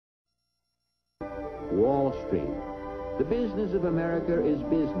Wall Street. The business of America is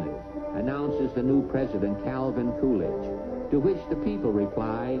business, announces the new president, Calvin Coolidge, to which the people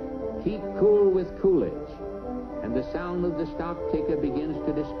reply, keep cool with Coolidge. And the sound of the stock ticker begins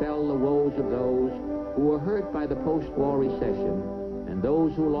to dispel the woes of those who were hurt by the post-war recession and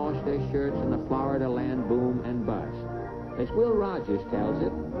those who lost their shirts in the Florida land boom and bust. As Will Rogers tells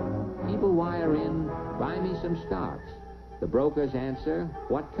it, people wire in, buy me some stocks. The brokers answer,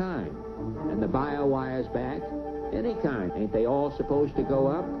 what kind? And the buyer wires back, any kind. Ain't they all supposed to go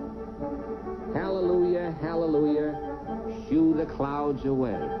up? Hallelujah, hallelujah, shoo the clouds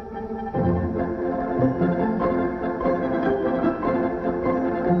away.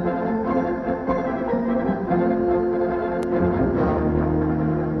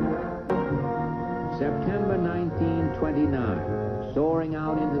 September 1929, soaring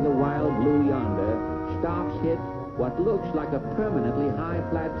out into the wild blue yonder, stocks hit what looks like a permanently high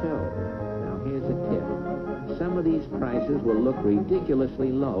plateau. Now here's a tip. Some of these prices will look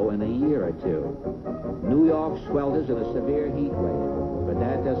ridiculously low in a year or two. New York swelters in a severe heat wave, but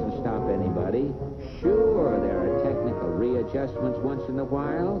that doesn't stop anybody. Sure, there are technical readjustments once in a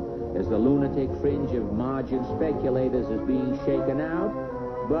while, as the lunatic fringe of margin speculators is being shaken out,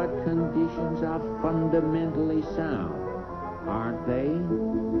 but conditions are fundamentally sound, aren't they?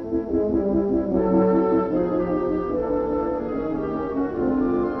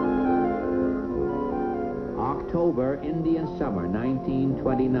 October, Indian summer,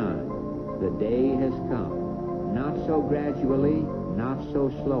 1929. The day has come. Not so gradually, not so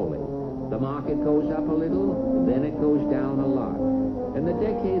slowly. The market goes up a little, then it goes down a lot. In the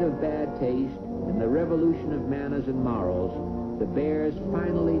decade of bad taste, in the revolution of manners and morals, the bears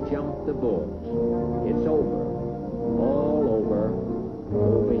finally jumped the bulls. It's over. All over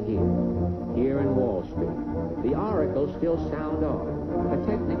here in Wall Street. The oracles still sound off. A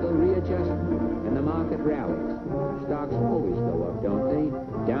technical readjustment, and the market rallies. Stocks always go up, don't they?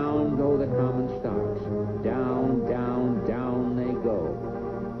 Down go the common stocks. Down, down, down they go.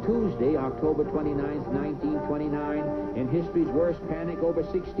 Tuesday, October 29th, 1929, in history's worst panic, over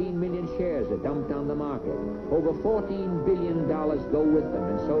 16 million shares are dumped on the market. Over $14 billion go with them,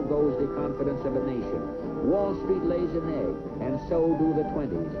 and so goes the confidence of a nation. Wall Street lays an egg, and so do the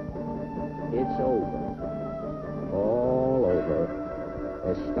 20s. It's over. All over.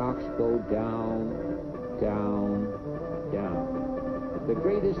 As stocks go down, down, down. The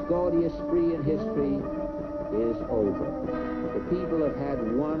greatest gaudiest spree in history is over. The people have had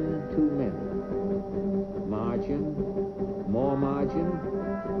one too many. Margin, more margin,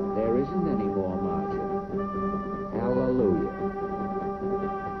 there isn't any more margin. Hallelujah.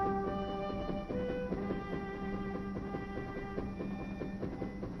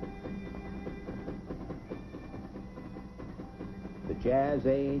 The jazz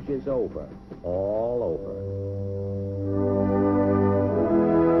age is over, all over.